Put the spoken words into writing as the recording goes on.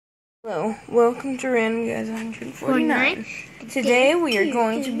Hello, welcome to Random Guys 149. Today we are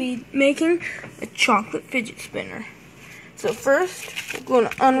going to be making a chocolate fidget spinner. So first, we're going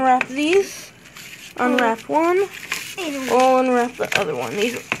to unwrap these. Unwrap one. We'll unwrap the other one.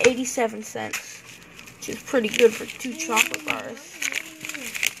 These are 87 cents, which is pretty good for 2 chocolate bars.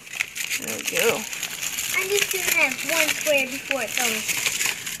 There we go. I'm just going to have one square before it's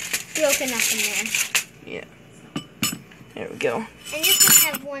all broken up in there. Yeah. There we go. I'm just going to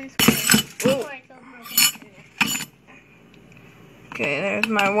have one square before it's all broken up in there. Okay, there's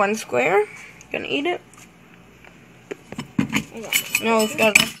my one square. Gonna eat it? No, it's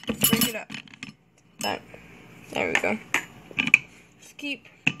gotta break it up. There we go. Just keep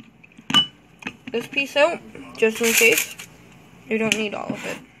this piece out, just in case. You don't need all of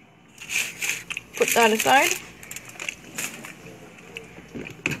it. Put that aside.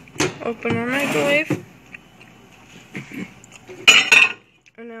 Open our microwave.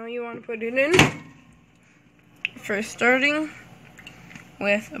 And now you want to put it in. First starting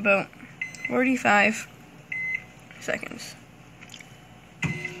with about 45 seconds.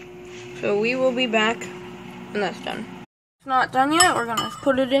 So we will be back when that's done. It's not done yet. We're going to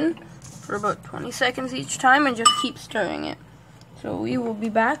put it in for about 20 seconds each time and just keep stirring it. So we will be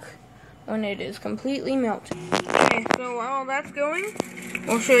back when it is completely melted. Okay, so while that's going,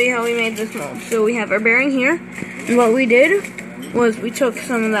 we'll show you how we made this mold. So we have our bearing here, and what we did was we took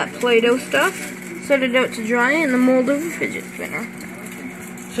some of that Play-Doh stuff, set it out to dry in the mold of a fidget spinner.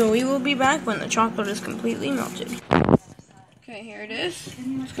 So we will be back when the chocolate is completely melted. Okay, here it is.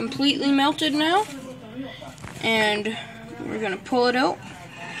 It's completely melted now, and we're going to pull it out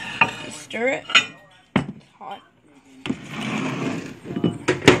and stir it. It's hot.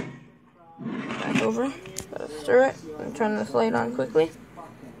 Back over. Gotta stir it and turn this light on quickly.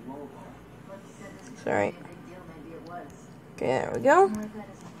 It's alright. Okay, there we go. You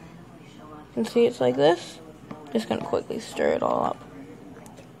can see it's like this. Just gonna quickly stir it all up.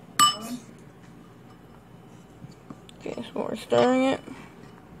 Okay, so we're stirring it.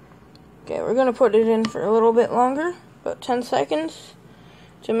 Okay, we're gonna put it in for a little bit longer, about 10 seconds,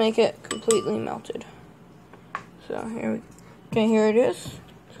 to make it completely melted. So here it is.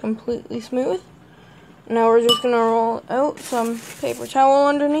 It's completely smooth. Now we're just gonna roll out some paper towel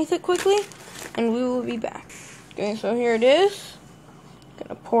underneath it quickly, and we will be back. Okay, so here it is.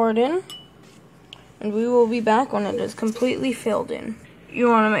 Gonna pour it in, and we will be back when it is completely filled in. You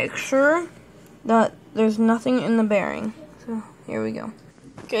want to make sure that there's nothing in the bearing. So here we go.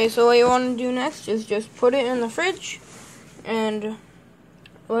 Okay, so what you want to do next is just put it in the fridge and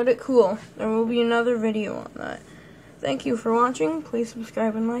let it cool. There will be another video on that. Thank you for watching. Please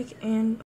subscribe and like, and